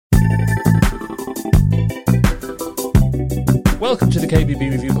Welcome to the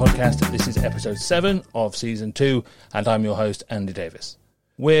KBB Review Podcast. This is episode 7 of season 2, and I'm your host, Andy Davis.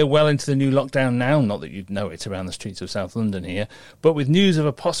 We're well into the new lockdown now, not that you'd know it around the streets of South London here, but with news of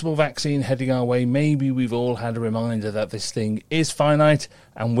a possible vaccine heading our way, maybe we've all had a reminder that this thing is finite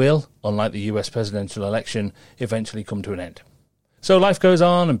and will, unlike the US presidential election, eventually come to an end. So life goes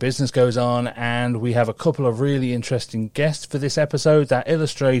on and business goes on, and we have a couple of really interesting guests for this episode that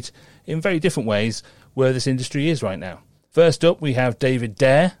illustrate, in very different ways, where this industry is right now. First up, we have David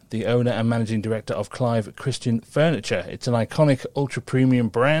Dare, the owner and managing director of Clive Christian Furniture. It's an iconic ultra-premium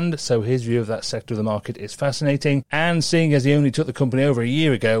brand, so his view of that sector of the market is fascinating. And seeing as he only took the company over a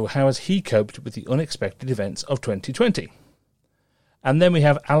year ago, how has he coped with the unexpected events of 2020? And then we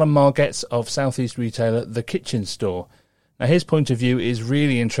have Alan Margetts of Southeast retailer The Kitchen Store. Now, his point of view is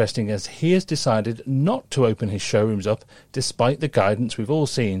really interesting as he has decided not to open his showrooms up, despite the guidance we've all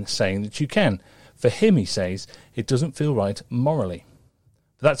seen saying that you can. For him, he says, it doesn't feel right morally.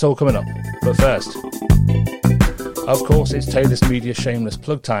 But that's all coming up. But first, of course, it's Taylor's Media Shameless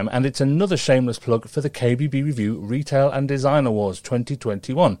Plug time, and it's another shameless plug for the KBB Review Retail and Design Awards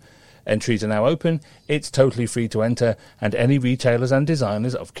 2021. Entries are now open, it's totally free to enter, and any retailers and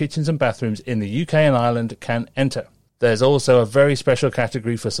designers of kitchens and bathrooms in the UK and Ireland can enter. There's also a very special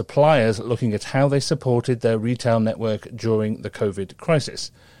category for suppliers looking at how they supported their retail network during the COVID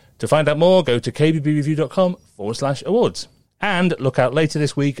crisis. To find out more, go to kbbreview.com/awards. And look out later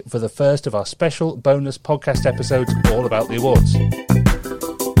this week for the first of our special bonus podcast episodes all about the awards.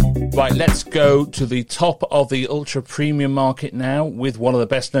 Right, let's go to the top of the ultra-premium market now with one of the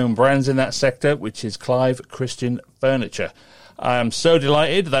best-known brands in that sector, which is Clive Christian Furniture. I am so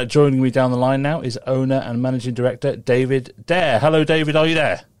delighted that joining me down the line now is owner and managing director David Dare. Hello, David, are you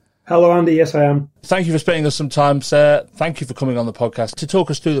there? Hello, Andy. Yes, I am. Thank you for spending us some time, sir. Thank you for coming on the podcast to talk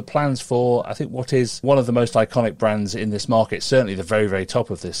us through the plans for, I think, what is one of the most iconic brands in this market, certainly the very, very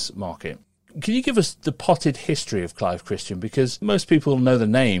top of this market. Can you give us the potted history of Clive Christian? Because most people know the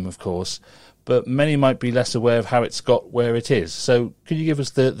name, of course, but many might be less aware of how it's got where it is. So can you give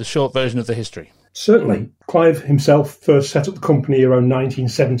us the short version of the history? Certainly. Clive himself first set up the company around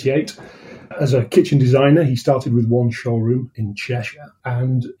 1978. As a kitchen designer, he started with one showroom in Cheshire,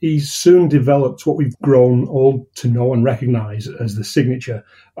 and he soon developed what we've grown all to know and recognise as the signature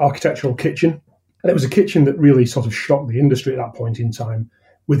architectural kitchen. And it was a kitchen that really sort of shocked the industry at that point in time,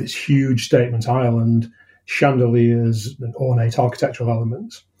 with its huge statement island, chandeliers and ornate architectural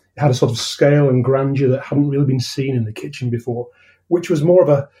elements. It had a sort of scale and grandeur that hadn't really been seen in the kitchen before, which was more of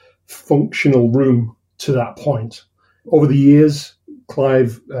a functional room to that point. Over the years,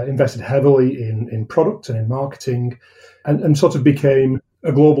 Clive invested heavily in product and in marketing and sort of became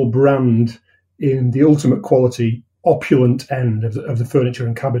a global brand in the ultimate quality, opulent end of the furniture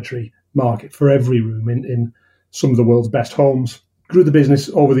and cabinetry market for every room in some of the world's best homes. Grew the business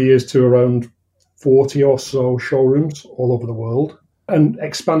over the years to around 40 or so showrooms all over the world and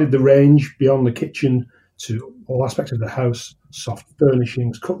expanded the range beyond the kitchen to all aspects of the house, soft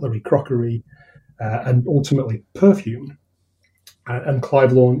furnishings, cutlery, crockery, and ultimately perfume. And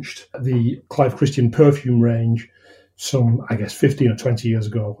Clive launched the Clive Christian perfume range some, 15 or 20 years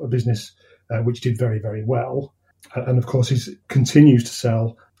ago, a business which did very, very well. And of course, he continues to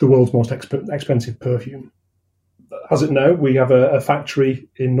sell the world's most expensive perfume. As of now, we have a factory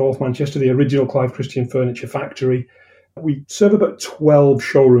in North Manchester, the original Clive Christian Furniture factory. We serve about 12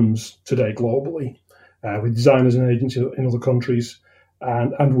 showrooms today globally, with designers and agents in other countries.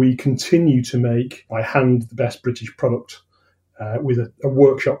 And we continue to make, by hand, the best British product with a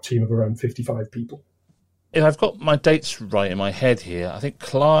workshop team of around 55 people. If I've got my dates right in my head here, I think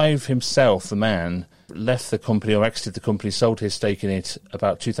Clive himself, the man, left the company or exited the company, sold his stake in it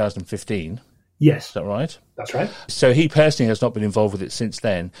about 2015. Yes. Is that right? That's right. So he personally has not been involved with it since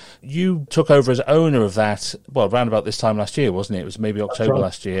then. You took over as owner of that, around about this time last year, wasn't it? It was maybe October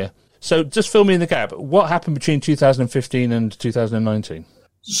last year. So just fill me in the gap. What happened between 2015 and 2019?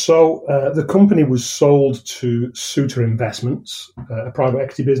 So the company was sold to Suter Investments, a private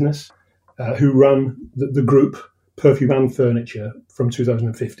equity business, who ran the group, Perfume and Furniture, from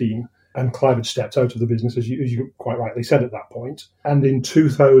 2015. And Clive had stepped out of the business, as you quite rightly said at that point. And in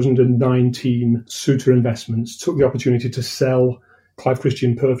 2019, Suter Investments took the opportunity to sell Clive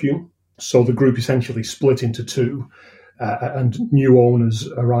Christian Perfume. So the group essentially split into two, and new owners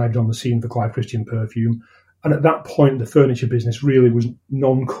arrived on the scene for Clive Christian Perfume. And at that point, the furniture business really was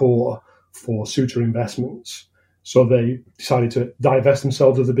non-core for Suter Investments. So they decided to divest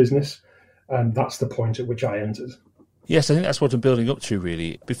themselves of the business, and that's the point at which I entered. Yes, I think that's what I'm building up to,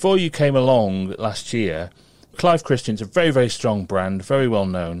 really. Before you came along last year, Clive Christian's a very, very strong brand, very well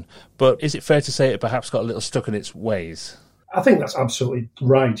known, but is it fair to say it perhaps got a little stuck in its ways? I think that's absolutely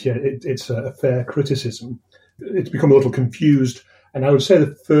right. Yeah, it's a fair criticism. It's become a little confused, and I would say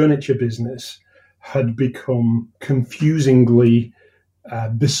the furniture business had become confusingly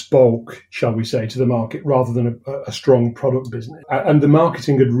bespoke, shall we say, to the market rather than a strong product business. And the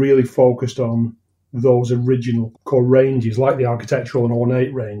marketing had really focused on those original core ranges, like the architectural and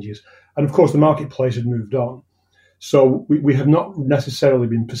ornate ranges. And of course, the marketplace had moved on. So we have not necessarily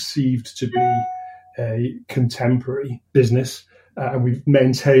been perceived to be a contemporary business, and we've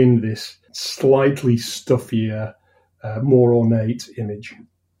maintained this slightly stuffier, more ornate image.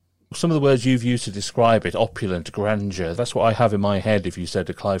 Some of the words you've used to describe it, opulent, grandeur, that's what I have in my head if you said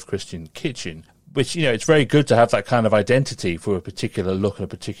a Clive Christian kitchen, which, it's very good to have that kind of identity for a particular look and a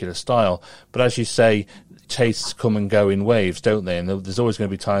particular style. But as you say, tastes come and go in waves, don't they? And there's always going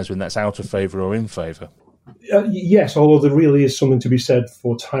to be times when that's out of favour or in favour. Yes, although there really is something to be said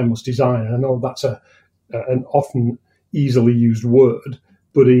for timeless design. And I know that's an often easily used word,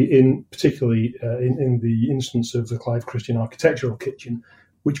 but particularly in the instance of the Clive Christian architectural kitchen,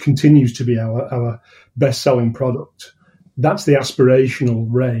 which continues to be our best-selling product, that's the aspirational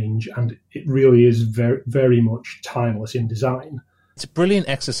range, and it really is very, very much timeless in design. It's a brilliant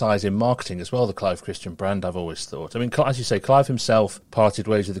exercise in marketing as well, the Clive Christian brand, I've always thought. I mean, as you say, Clive himself parted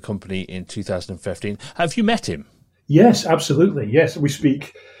ways with the company in 2015. Have you met him? Yes, absolutely. Yes, we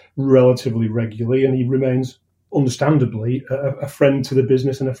speak relatively regularly, and he remains, understandably, a friend to the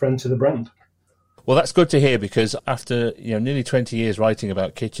business and a friend to the brand. Well, that's good to hear, because after nearly 20 years writing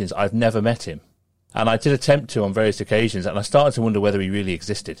about kitchens, I've never met him. And I did attempt to on various occasions, and I started to wonder whether he really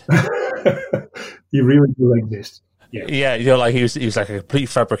existed. He really do exist. Yeah, he was like a complete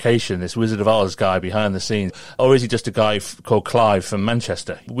fabrication, this Wizard of Oz guy behind the scenes. Or is he just a guy called Clive from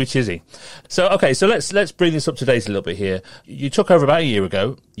Manchester? Which is he? So let's bring this up to date a little bit here. You took over about a year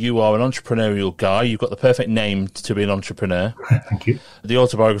ago. You are an entrepreneurial guy. You've got the perfect name to be an entrepreneur. Thank you. The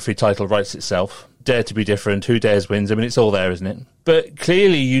autobiography title writes itself. Dare to be different, who dares wins. I mean, it's all there, isn't it? But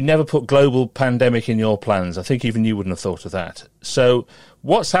clearly you never put global pandemic in your plans. I think even you wouldn't have thought of that. So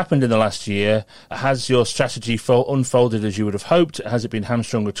what's happened in the last year? Has your strategy unfolded as you would have hoped? Has it been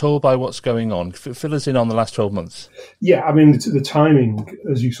hamstrung at all by what's going on? Fill us in on the last 12 months. Yeah, I mean, the timing,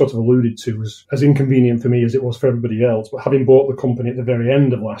 as you sort of alluded to, was as inconvenient for me as it was for everybody else. But having bought the company at the very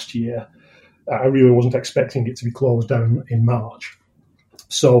end of last year, I really wasn't expecting it to be closed down in March.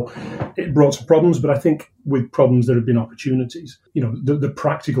 So it brought some problems, but I think with problems there have been opportunities. The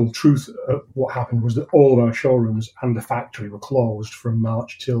practical truth of what happened was that all of our showrooms and the factory were closed from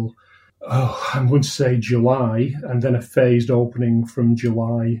March till, I'm going to say July, and then a phased opening from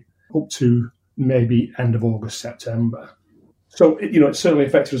July up to maybe end of August, September. So, it certainly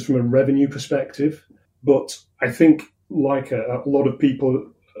affected us from a revenue perspective, but I think like a lot of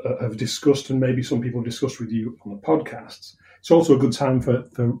people have discussed, and maybe some people have discussed with you on the podcasts, it's also a good time for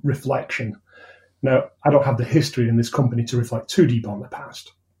reflection. Now, I don't have the history in this company to reflect too deep on the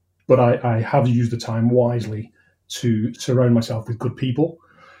past, but I have used the time wisely to surround myself with good people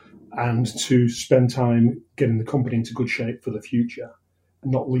and to spend time getting the company into good shape for the future,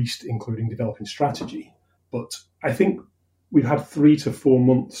 not least including developing strategy. But I think we've had 3 to 4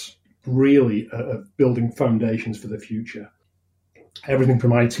 months really of building foundations for the future. Everything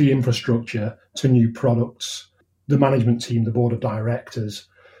from IT infrastructure to new products, the management team, the board of directors,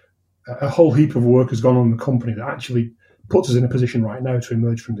 a whole heap of work has gone on in the company that actually puts us in a position right now to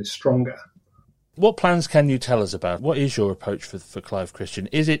emerge from this stronger. What plans can you tell us about? What is your approach for Clive Christian?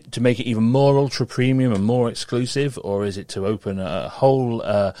 Is it to make it even more ultra-premium and more exclusive, or is it to open a whole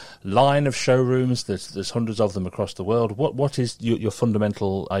line of showrooms? There's hundreds of them across the world. What is your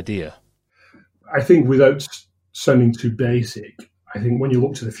fundamental idea? I think without sounding too basic, I think when you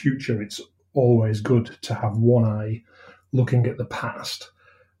look to the future, it's always good to have one eye looking at the past.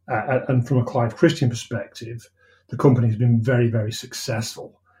 And from a Clive Christian perspective, the company has been very, very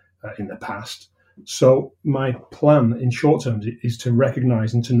successful in the past. So my plan in short term is to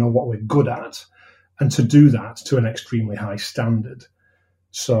recognise and to know what we're good at, and to do that to an extremely high standard.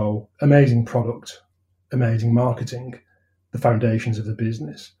 So amazing product, amazing marketing, the foundations of the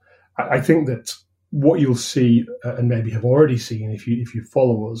business. I think that what you'll see, and maybe have already seen if you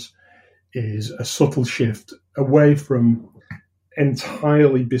follow us, is a subtle shift away from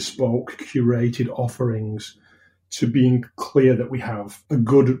entirely bespoke, curated offerings to being clear that we have a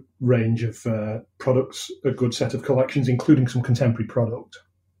good range of products, a good set of collections, including some contemporary product.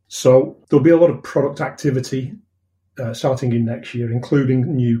 So there'll be a lot of product activity starting in next year,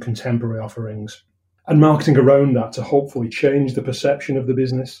 including new contemporary offerings, and marketing around that to hopefully change the perception of the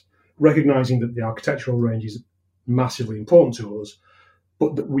business, recognising that the architectural range is massively important to us,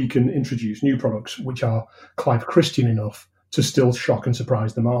 but that we can introduce new products which are Clive Christian enough to still shock and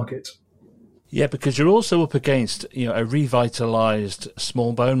surprise the market. Yeah, because you're also up against, a revitalised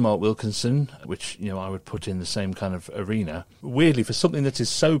small bone Mark Wilkinson, which, I would put in the same kind of arena. Weirdly, for something that is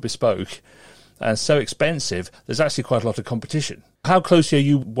so bespoke and so expensive, there's actually quite a lot of competition. How closely are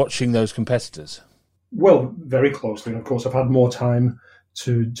you watching those competitors? Well, very closely. And of course, I've had more time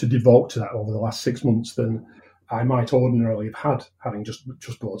to devote to that over the last 6 months than I might ordinarily have had, having just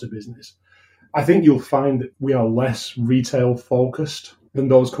bought a business. I think you'll find that we are less retail focused than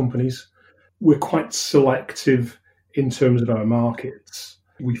those companies. We're quite selective in terms of our markets.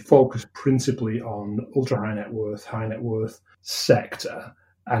 We focus principally on ultra high net worth sector,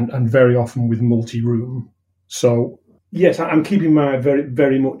 and very often with multi-room. So yes, I'm keeping my eye very,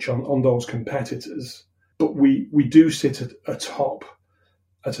 very much on those competitors, but we do sit at a top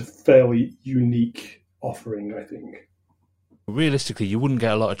at a fairly unique offering, I think. Realistically, you wouldn't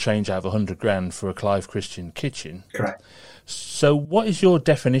get a lot of change out of $100,000 for a Clive Christian kitchen. Correct. So what is your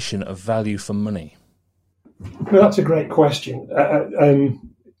definition of value for money? Well, that's a great question.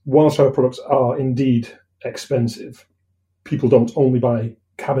 Whilst our products are indeed expensive, people don't only buy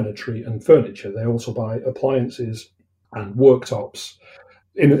cabinetry and furniture, they also buy appliances and worktops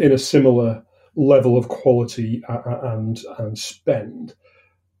in a similar level of quality and spend.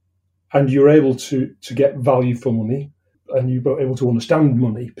 And you're able to get value for money, and you're able to understand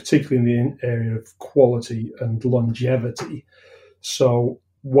money, particularly in the area of quality and longevity. So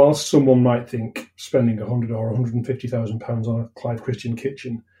whilst someone might think spending £100,000 or £150,000 on a Clive Christian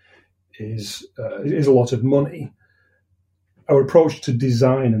kitchen is a lot of money, our approach to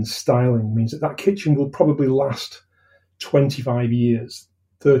design and styling means that kitchen will probably last 25 years,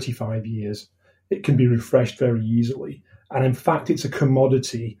 35 years. It can be refreshed very easily. And in fact, it's a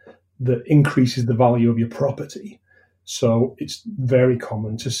commodity that increases the value of your property. So it's very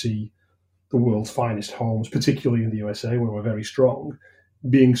common to see the world's finest homes, particularly in the USA, where we're very strong,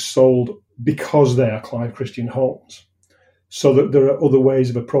 being sold because they are Clive Christian homes. So that there are other ways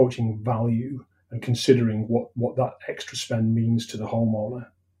of approaching value and considering what that extra spend means to the homeowner.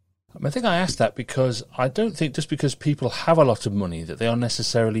 I think I asked that because I don't think just because people have a lot of money that they are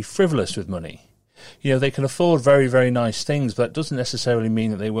necessarily frivolous with money. They can afford very, very nice things, but that doesn't necessarily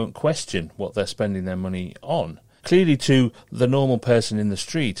mean that they won't question what they're spending their money on. Clearly, to the normal person in the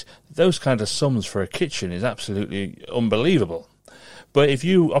street, those kind of sums for a kitchen is absolutely unbelievable. But if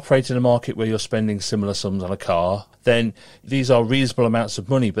you operate in a market where you're spending similar sums on a car, then these are reasonable amounts of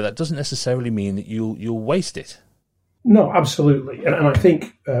money, but that doesn't necessarily mean that you'll waste it. No, absolutely. And I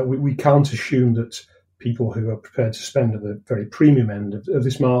think we can't assume that people who are prepared to spend at the very premium end of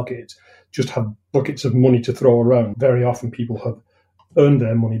this market just have buckets of money to throw around. Very often people have earned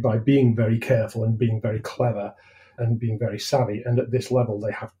their money by being very careful and being very clever and being very savvy. And at this level,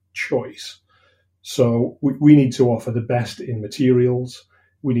 they have choice. So we need to offer the best in materials.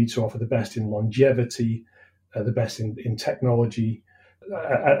 We need to offer the best in longevity, the best in technology,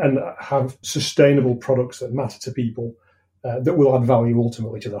 and have sustainable products that matter to people that will add value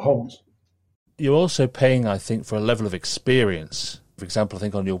ultimately to their homes. You're also paying, I think, for a level of experience. For example, I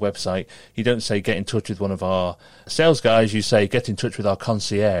think on your website, you don't say get in touch with one of our sales guys, you say get in touch with our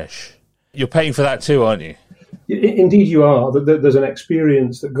concierge. You're paying for that too, aren't you? Indeed you are. There's an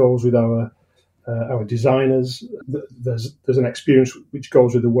experience that goes with our designers. There's an experience which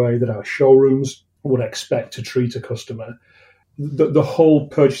goes with the way that our showrooms would expect to treat a customer. The whole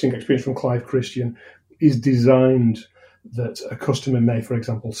purchasing experience from Clive Christian is designed that a customer may, for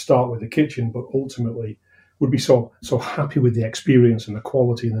example, start with the kitchen, but ultimately would be so happy with the experience and the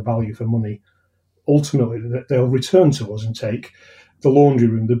quality and the value for money, ultimately that they'll return to us and take the laundry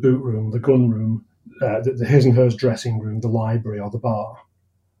room, the boot room, the gun room, the his and hers dressing room, the library or the bar.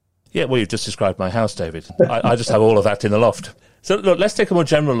 Yeah, well, you've just described my house, David. I just have all of that in the loft. So look, let's take a more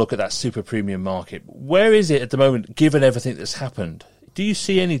general look at that super premium market. Where is it at the moment, given everything that's happened? Do you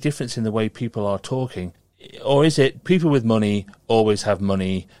see any difference in the way people are talking? Or is it people with money always have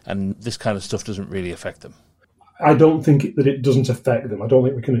money and this kind of stuff doesn't really affect them? I don't think that it doesn't affect them. I don't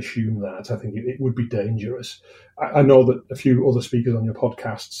think we can assume that. I think it would be dangerous. I know that a few other speakers on your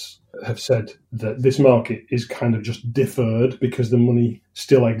podcasts have said that this market is kind of just deferred because the money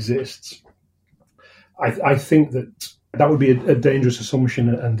still exists. I think that would be a dangerous assumption,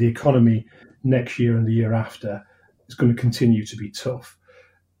 and the economy next year and the year after is going to continue to be tough.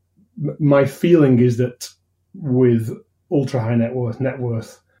 My feeling is that with ultra high net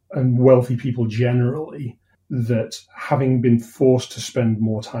worth and wealthy people generally, that having been forced to spend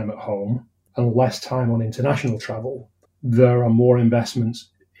more time at home and less time on international travel, there are more investments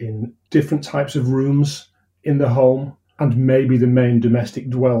in different types of rooms in the home and maybe the main domestic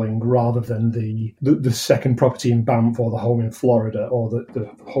dwelling rather than the second property in Banff or the home in Florida or the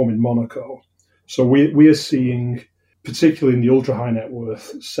home in Monaco. So we are seeing, particularly in the ultra-high net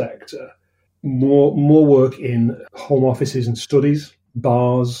worth sector, more work in home offices and studies,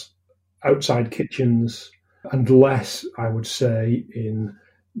 bars, outside kitchens, and less, I would say, in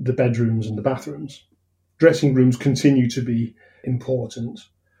the bedrooms and the bathrooms. Dressing rooms continue to be important,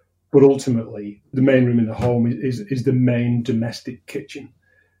 but ultimately the main room in the home is the main domestic kitchen.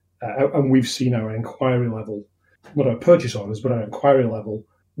 And we've seen our inquiry level, not our purchase orders, but our inquiry level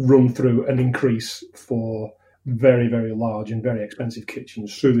run through an increase for very, very large and very expensive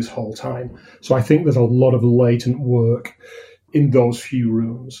kitchens through this whole time. So I think there's a lot of latent work in those few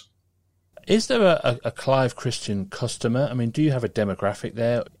rooms. Is there a Clive Christian customer? I mean, do you have a demographic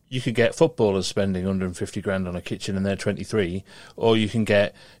there? You could get footballers spending 150 grand on a kitchen and they're 23, or you can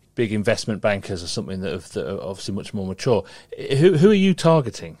get big investment bankers or something that are obviously much more mature. Who are you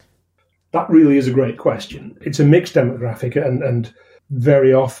targeting? That really is a great question. It's a mixed demographic, and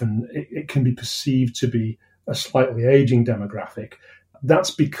very often it can be perceived to be a slightly aging demographic.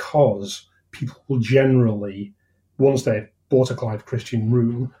 That's because people will generally, once they've bought a Clive Christian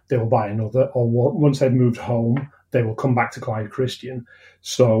room, they will buy another, or once they've moved home, they will come back to Clive Christian.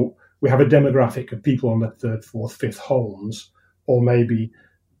 So we have a demographic of people on their third, fourth, fifth homes, or maybe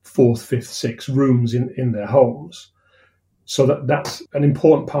fourth, fifth, sixth rooms in their homes. So that's an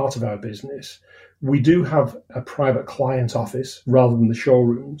important part of our business. We do have a private client office rather than the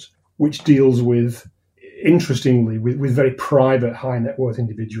showrooms, which deals with, interestingly, with very private high net worth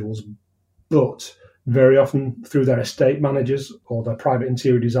individuals, but very often through their estate managers or their private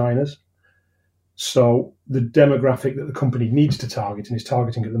interior designers. So the demographic that the company needs to target and is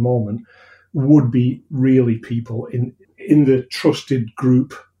targeting at the moment would be really people in the trusted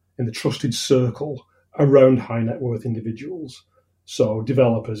group, in the trusted circle around high net worth individuals. So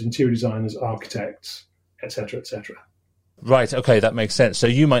developers, interior designers, architects, etc., etc. Right, okay, that makes sense. So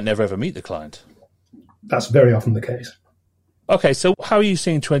you might never ever meet the client. That's very often the case. Okay, so how are you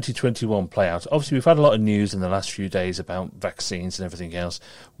seeing 2021 play out? Obviously, we've had a lot of news in the last few days about vaccines and everything else.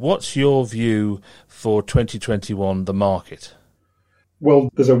 What's your view for 2021, the market? Well,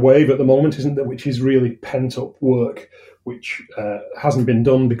 there's a wave at the moment, isn't there, which is really pent-up work, which hasn't been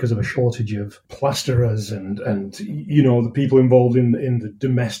done because of a shortage of plasterers and the people involved in the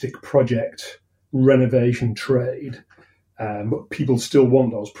domestic project renovation trade. But people still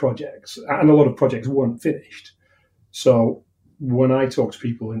want those projects, and a lot of projects weren't finished. So when I talk to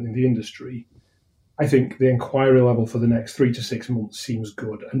people in the industry, I think the inquiry level for the next 3 to 6 months seems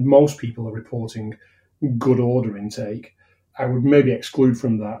good, and most people are reporting good order intake. I would maybe exclude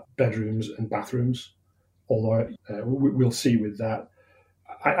from that bedrooms and bathrooms, although we'll see with that.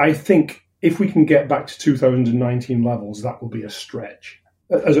 I think if we can get back to 2019 levels, that will be a stretch.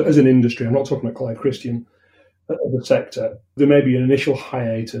 As an industry, I'm not talking about Clive Christian, as a sector, there may be an initial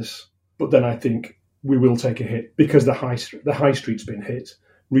hiatus, but then I think we will take a hit because the high street's been hit,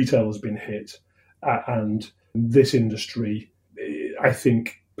 retail has been hit, and this industry, I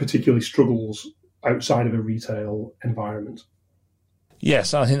think, particularly struggles outside of a retail environment.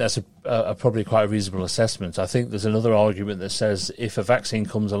 Yes, I think that's a probably quite a reasonable assessment. I think there's another argument that says if a vaccine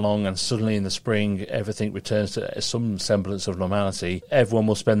comes along and suddenly in the spring everything returns to some semblance of normality, everyone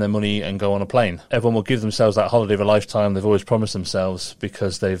will spend their money and go on a plane. Everyone will give themselves that holiday of a lifetime they've always promised themselves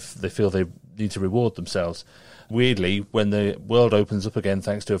because they feel they need to reward themselves. Weirdly, when the world opens up again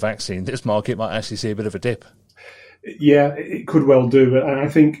thanks to a vaccine, this market might actually see a bit of a dip. Yeah, it could well do. And I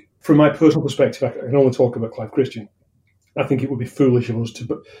think from my personal perspective, I can only talk about Clive Christian. I think it would be foolish of us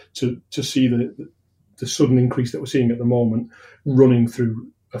to see the sudden increase that we're seeing at the moment running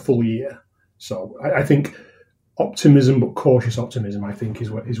through a full year. So I think optimism, but cautious optimism, I think, is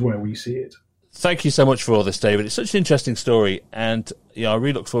where we see it. Thank you so much for all this, David. It's such an interesting story, and I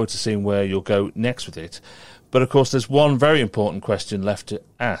really look forward to seeing where you'll go next with it. But, of course, there's one very important question left to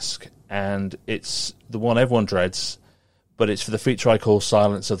ask, and it's the one everyone dreads, but it's for the feature I call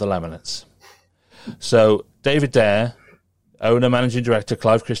Silence of the Laminates. So, David Dare, owner, managing director,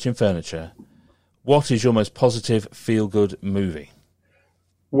 Clive Christian Furniture, what is your most positive, feel-good movie?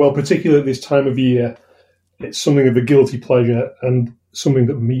 Well, particularly at this time of year, it's something of a guilty pleasure and something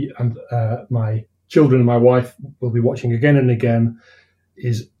that me and my children and my wife will be watching again and again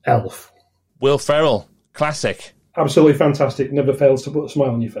is Elf. Will Ferrell, classic. Absolutely fantastic, never fails to put a smile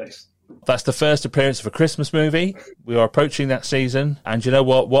on your face. That's the first appearance of a Christmas movie. We are approaching that season. And you know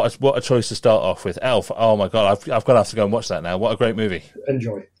what? What a choice to start off with. Elf. Oh, my God. I've got to have to go and watch that now. What a great movie.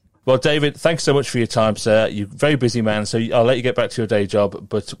 Enjoy. Well, David, thanks so much for your time, sir. You're a very busy man, so I'll let you get back to your day job,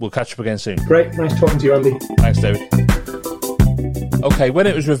 but we'll catch up again soon. Great. Nice talking to you, Andy. Thanks, David. Okay, when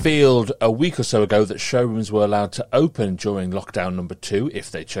it was revealed a week or so ago that showrooms were allowed to open during lockdown number 2, if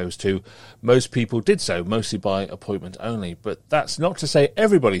they chose to, most people did so, mostly by appointment only. But that's not to say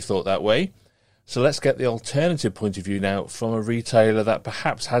everybody thought that way. So let's get the alternative point of view now from a retailer that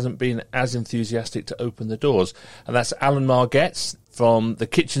perhaps hasn't been as enthusiastic to open the doors. And that's Alan Margetts from the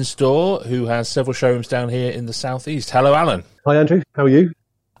Kitchen Store, who has several showrooms down here in the southeast. Hello, Alan. Hi, Andrew. How are you?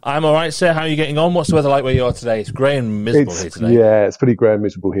 I'm all right, sir. How are you getting on? What's the weather like where you are today? It's grey and miserable here today. Yeah, it's pretty grey and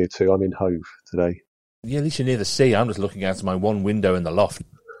miserable here too. I'm in Hove today. Yeah, at least you're near the sea. I'm just looking out of my one window in the loft.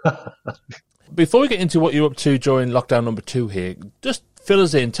 Before we get into what you're up to during lockdown number 2 here, just fill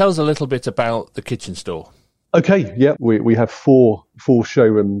us in. Tell us a little bit about the Kitchen Store. Okay, yeah, we have four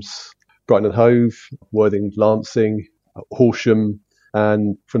showrooms: Brighton and Hove, Worthing, Lancing, Horsham,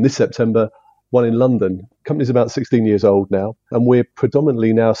 and from this September, one in London. Company's about 16 years old now, and we're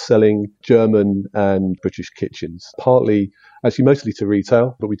predominantly now selling German and British kitchens, actually mostly to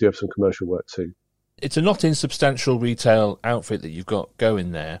retail, but we do have some commercial work too. It's a not insubstantial retail outfit that you've got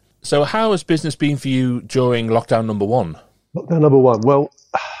going there. So how has business been for you during lockdown number 1? Lockdown number 1, well,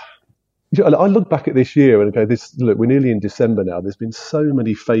 I look back at this year and go, look, we're nearly in December now. There's been so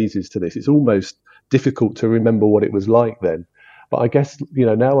many phases to this. It's almost difficult to remember what it was like then. But I guess,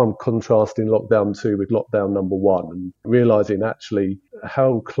 now I'm contrasting lockdown 2 with lockdown number 1 and realising actually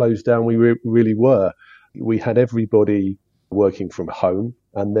how closed down we really were. We had everybody working from home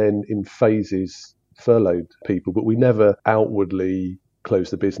and then in phases furloughed people, but we never outwardly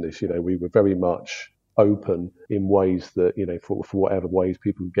closed the business. We were very much open in ways that, for whatever ways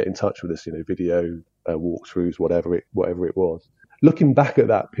people could get in touch with us, video, walkthroughs, whatever it was. Looking back at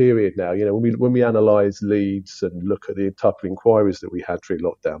that period now, when we analyse leads and look at the type of inquiries that we had during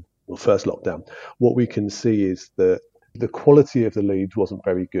lockdown, or first lockdown, what we can see is that the quality of the leads wasn't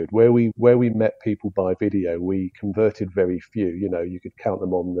very good. Where we met people by video, we converted very few. You could count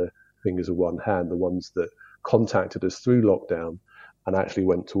them on the fingers of one hand, the ones that contacted us through lockdown and actually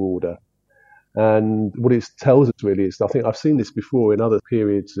went to order. And what it tells us really is, I think I've seen this before in other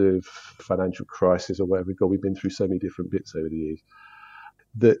periods of financial crisis or whatever. God, we've been through so many different bits over the years,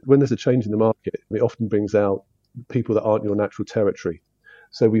 that when there's a change in the market, it often brings out people that aren't your natural territory.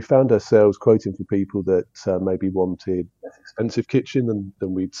 So we found ourselves quoting for people that maybe wanted a less expensive kitchen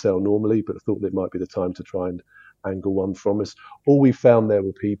than we'd sell normally, but thought that it might be the time to try and angle one from us. Or we found there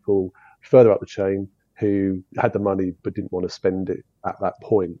were people further up the chain who had the money but didn't want to spend it at that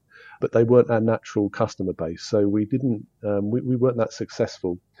point. But they weren't our natural customer base, so we weren't that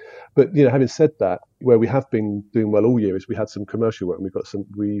successful. But having said that, where we have been doing well all year is we had some commercial work, and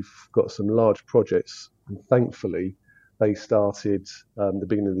we've got some large projects, and thankfully they started the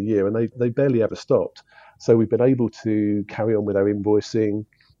beginning of the year, and they barely ever stopped. So we've been able to carry on with our invoicing,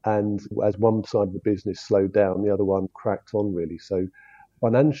 and as one side of the business slowed down, the other one cracked on really. So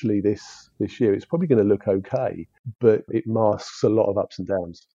financially this year, it's probably going to look okay, but it masks a lot of ups and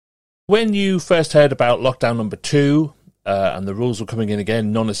downs. When you first heard about lockdown number 2 and the rules were coming in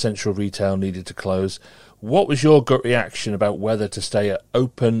again, non-essential retail needed to close, what was your gut reaction about whether to stay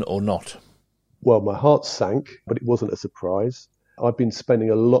open or not? Well, my heart sank, but it wasn't a surprise. I've been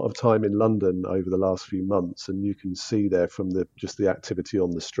spending a lot of time in London over the last few months, and you can see there from just the activity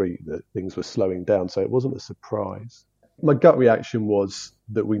on the street that things were slowing down, so it wasn't a surprise. My gut reaction was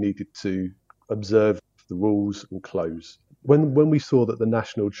that we needed to observe the rules and close. When we saw that the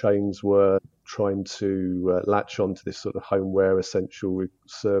national chains were trying to latch onto this sort of homeware essential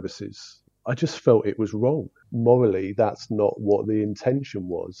services, I just felt it was wrong. Morally, that's not what the intention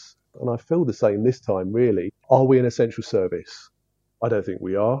was. And I feel the same this time, really. Are we an essential service? I don't think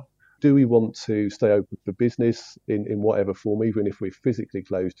we are. Do we want to stay open for business in whatever form, even if we're physically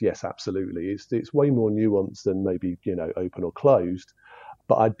closed? Yes, absolutely. It's way more nuanced than maybe, open or closed.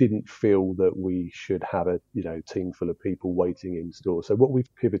 But I didn't feel that we should have a, team full of people waiting in stores. So what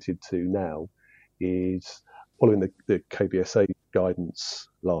we've pivoted to now is following the KBSA guidance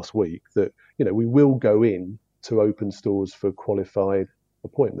last week that, we will go in to open stores for qualified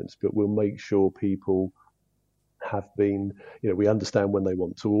appointments, but we'll make sure people have been, we understand when they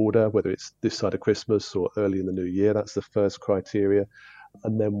want to order, whether it's this side of Christmas or early in the new year. That's the first criteria.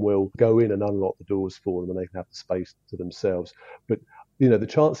 And then we'll go in and unlock the doors for them and they can have the space to themselves. But, the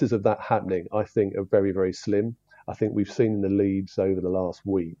chances of that happening, I think, are very, very slim. I think we've seen in the leads over the last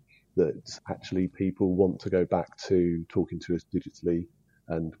week that actually people want to go back to talking to us digitally,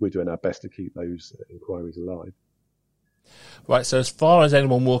 and we're doing our best to keep those inquiries alive. Right, so as far as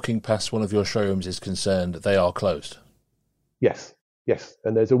anyone walking past one of your showrooms is concerned, they are closed? Yes. Yes,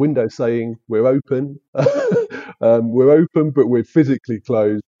 and there's a window saying we're open, we're open, but we're physically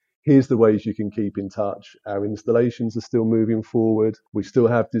closed. Here's the ways you can keep in touch. Our installations are still moving forward. We still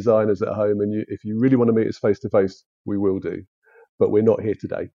have designers at home, and if you really want to meet us face to face, we will do. But we're not here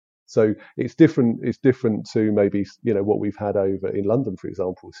today. So it's different. It's different to maybe what we've had over in London, for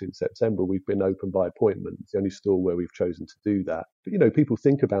example, since September. We've been open by appointment. It's the only store where we've chosen to do that. But people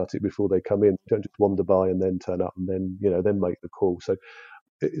think about it before they come in. They don't just wander by and then turn up and then then make the call. So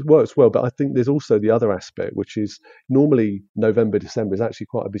it works well. But I think there's also the other aspect, which is normally November, December is actually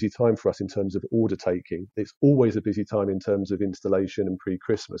quite a busy time for us in terms of order taking. It's always a busy time in terms of installation and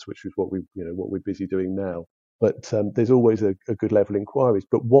pre-Christmas, which is what we're busy doing now. But there's always a good level of inquiries.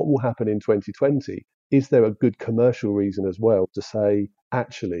 But what will happen in 2020? Is there a good commercial reason as well to say,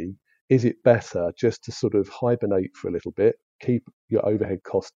 actually, is it better just to sort of hibernate for a little bit, keep your overhead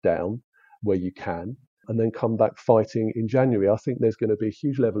costs down where you can, and then come back fighting in January? I think there's going to be a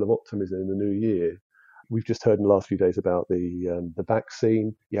huge level of optimism in the new year. We've just heard in the last few days about the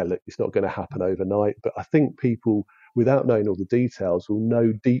vaccine. Yeah, look, it's not going to happen overnight, but I think people, without knowing all the details, will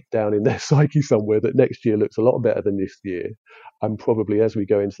know deep down in their psyche somewhere that next year looks a lot better than this year. And probably as we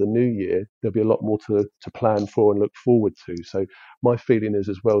go into the new year, there'll be a lot more to plan for and look forward to. So my feeling is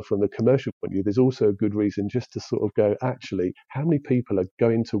as well from the commercial point of view, there's also a good reason just to sort of go, actually, how many people are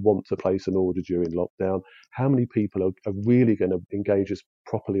going to want to place an order during lockdown? How many people are really going to engage us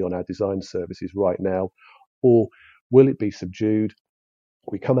properly on our design services right now? Or will it be subdued?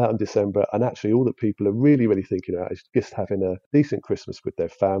 We come out in December and actually all that people are really, really thinking about is just having a decent Christmas with their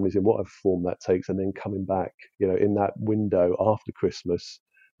families in whatever form that takes, and then coming back, in that window after Christmas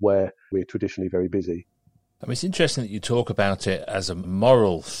where we're traditionally very busy. I mean, it's interesting that you talk about it as a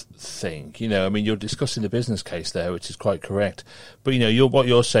moral thing. You're discussing the business case there, which is quite correct. But, what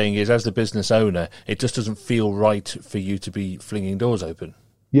you're saying is, as the business owner, it just doesn't feel right for you to be flinging doors open.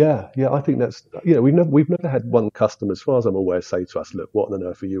 Yeah, I think that's, we've never had one customer, as far as I'm aware, say to us, look, what on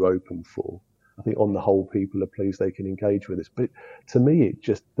earth are you open for? I think on the whole, people are pleased they can engage with us. But to me, it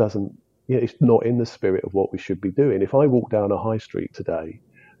just doesn't, it's not in the spirit of what we should be doing. If I walk down a high street today,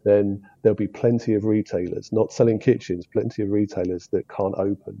 then there'll be plenty of retailers, not selling kitchens, plenty of retailers that can't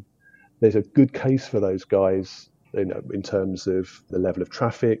open. There's a good case for those guys, in terms of the level of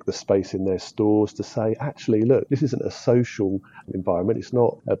traffic, the space in their stores, to say, actually, look, this isn't a social environment. It's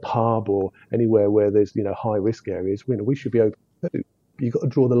not a pub or anywhere where there's, high risk areas. We should be open too. You've got to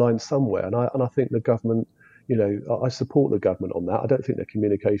draw the line somewhere. And I think the government, I support the government on that. I don't think the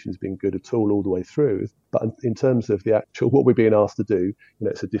communication has been good at all the way through. But in terms of the actual, what we're being asked to do,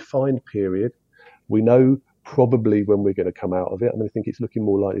 it's a defined period. We know probably when we're going to come out of it. I think it's looking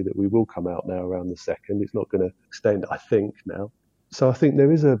more likely that we will come out now around the 2nd. It's not going to extend, I think, now. So I think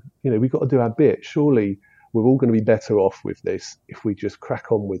there is we've got to do our bit. Surely we're all going to be better off with this if we just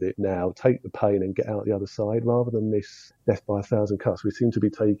crack on with it now, take the pain and get out the other side, rather than this death by a thousand cuts. We seem to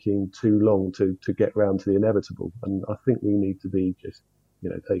be taking too long to get round to the inevitable. And I think we need to be just,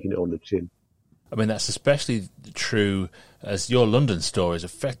 taking it on the chin. I mean, that's especially true as your London store is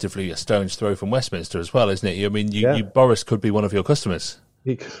effectively a stone's throw from Westminster as well, isn't it? I mean, Boris could be one of your customers.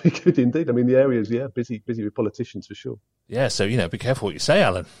 He could indeed. I mean, the area's, busy with politicians for sure. Yeah, so, be careful what you say,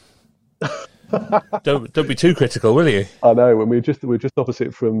 Alan. Don't be too critical, will you? I know. When we're just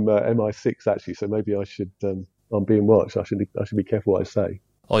opposite from MI6, actually, so maybe I should, I'm being watched. I should be careful what I say.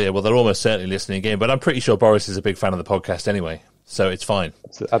 Oh, yeah, well, they're almost certainly listening again, but I'm pretty sure Boris is a big fan of the podcast anyway, so it's fine.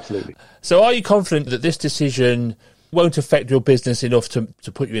 Absolutely. So are you confident that this decision won't affect your business enough to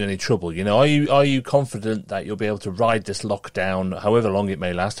put you in any trouble? Are you confident that you'll be able to ride this lockdown, however long it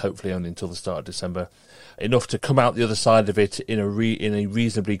may last, hopefully only until the start of December, enough to come out the other side of it in a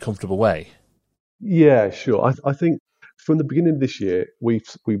reasonably comfortable way? Yeah, sure. I think from the beginning of this year, we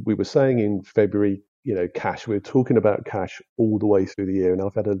were saying in February, cash. We were talking about cash all the way through the year, and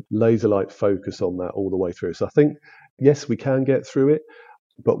I've had a laser-like focus on that all the way through. So I think, yes, we can get through it,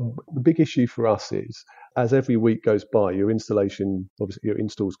 but the big issue for us is, as every week goes by, your installation, obviously your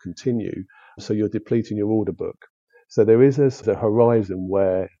installs continue, so you're depleting your order book. So there is a horizon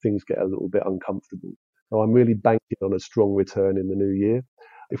where things get a little bit uncomfortable. So I'm really banking on a strong return in the new year.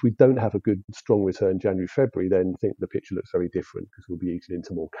 If we don't have a good, strong return January, February, then I think the picture looks very different, because we'll be eating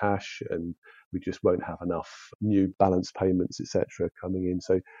into more cash and we just won't have enough new balance payments, etc., coming in.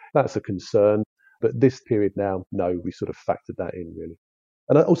 So that's a concern. But this period now, no, we sort of factored that in, really.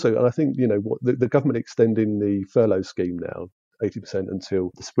 And I think, what the government extending the furlough scheme now, 80%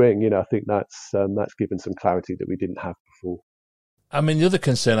 until the spring, I think that's given some clarity that we didn't have before. I mean, the other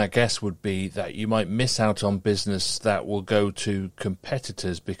concern, I guess, would be that you might miss out on business that will go to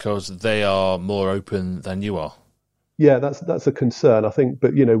competitors because they are more open than you are. Yeah, that's a concern, I think.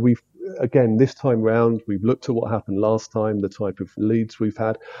 But, this time round, we've looked at what happened last time, the type of leads we've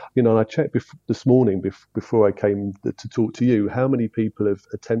had. And I checked this morning before I came to talk to you, how many people have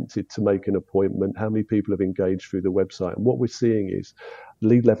attempted to make an appointment, how many people have engaged through the website. And what we're seeing is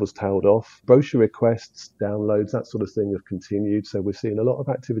lead levels tailed off, brochure requests, downloads, that sort of thing have continued. So we're seeing a lot of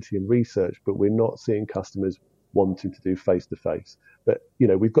activity in research, but we're not seeing customers wanting to do face-to-face. But,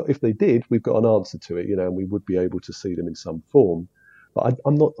 if they did, we've got an answer to it, and we would be able to see them in some form. But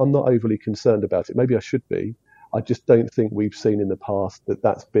I'm not overly concerned about it. Maybe I should be. I just don't think we've seen in the past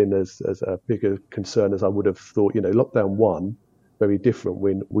that's been as a bigger concern as I would have thought. Lockdown 1, very different.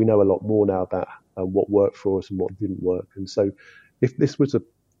 We know a lot more now about what worked for us and what didn't work. And so if this was a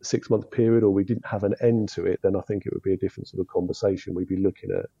 6-month period or we didn't have an end to it, then I think it would be a different sort of conversation. We'd be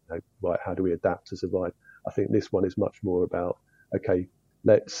looking at, right, how do we adapt to survive? I think this one is much more about, okay,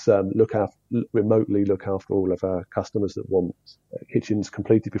 let's remotely look after all of our customers that want kitchens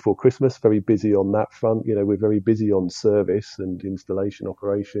completed before Christmas. Very busy on that front. We're very busy on service and installation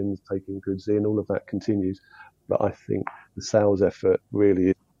operations, taking goods in. All of that continues. But I think the sales effort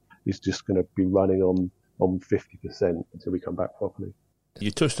really is just going to be running on 50% until we come back properly.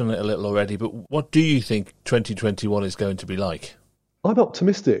 You touched on it a little already, but what do you think 2021 is going to be like? I'm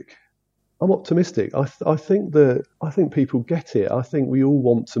optimistic. I think people get it. I think we all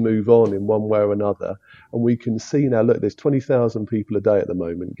want to move on in one way or another, and we can see now. Look, there's 20,000 people a day at the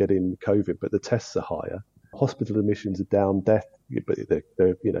moment getting COVID, but the tests are higher. Hospital admissions are down, death, but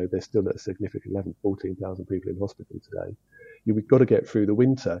they're still at a significant level. 14,000 people in hospital today. We've got to get through the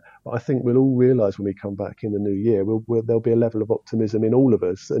winter, but I think we'll all realise when we come back in the new year, there'll be a level of optimism in all of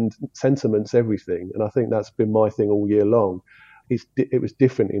us, and sentiment's everything. And I think that's been my thing all year long. It was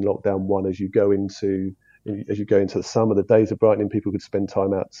different in lockdown 1 as you go into the summer. The days are brightening, people could spend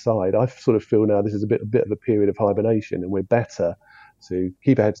time outside. I sort of feel now this is a bit of a period of hibernation, and we're better to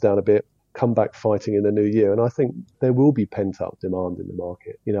keep our heads down a bit, come back fighting in the new year. And I think there will be pent-up demand in the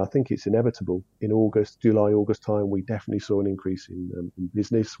market. I think it's inevitable. In July, August time, we definitely saw an increase in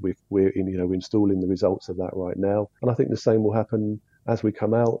business. We're installing the results of that right now. And I think the same will happen as we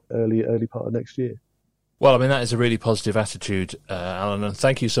come out early part of next year. Well, that is a really positive attitude, Alan, and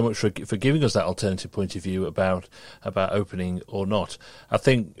thank you so much for giving us that alternative point of view about opening or not. I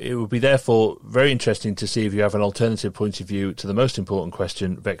think it would be therefore very interesting to see if you have an alternative point of view to the most important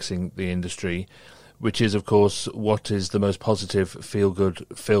question vexing the industry, which is, of course, what is the most positive, feel-good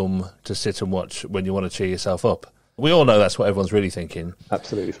film to sit and watch when you want to cheer yourself up? We all know that's what everyone's really thinking.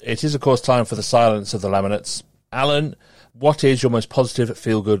 Absolutely. It is, of course, time for the silence of the laminates. Alan, what is your most positive,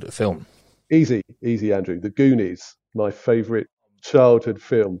 feel-good film? Easy, Andrew. The Goonies, my favourite childhood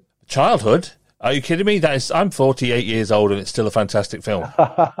film. Childhood? Are you kidding me? I'm 48 years old and it's still a fantastic film.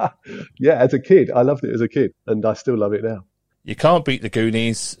 Yeah, as a kid. I loved it as a kid and I still love it now. You can't beat The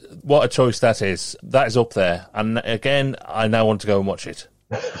Goonies. What a choice that is. That is up there. And again, I now want to go and watch it.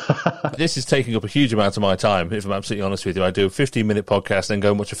 This is taking up a huge amount of my time, if I'm absolutely honest with you. I do a 15-minute podcast, then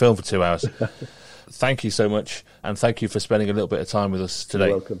go and watch a film for 2 hours. Thank you so much, and thank you for spending a little bit of time with us today.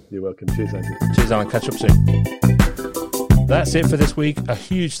 You're welcome. Cheers, Andrew. Cheers, Alan. Catch up soon. That's it for this week. A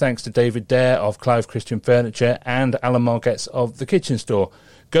huge thanks to David Dare of Clive Christian Furniture and Alan Margetts of The Kitchen Store.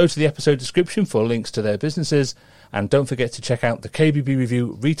 Go to the episode description for links to their businesses, and don't forget to check out the KBB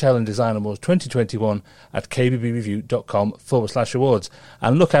Review Retail and Design Awards 2021 at kbbreview.com/awards.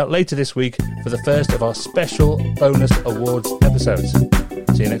 And look out later this week for the first of our special bonus awards episodes.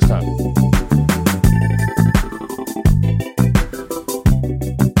 See you next time.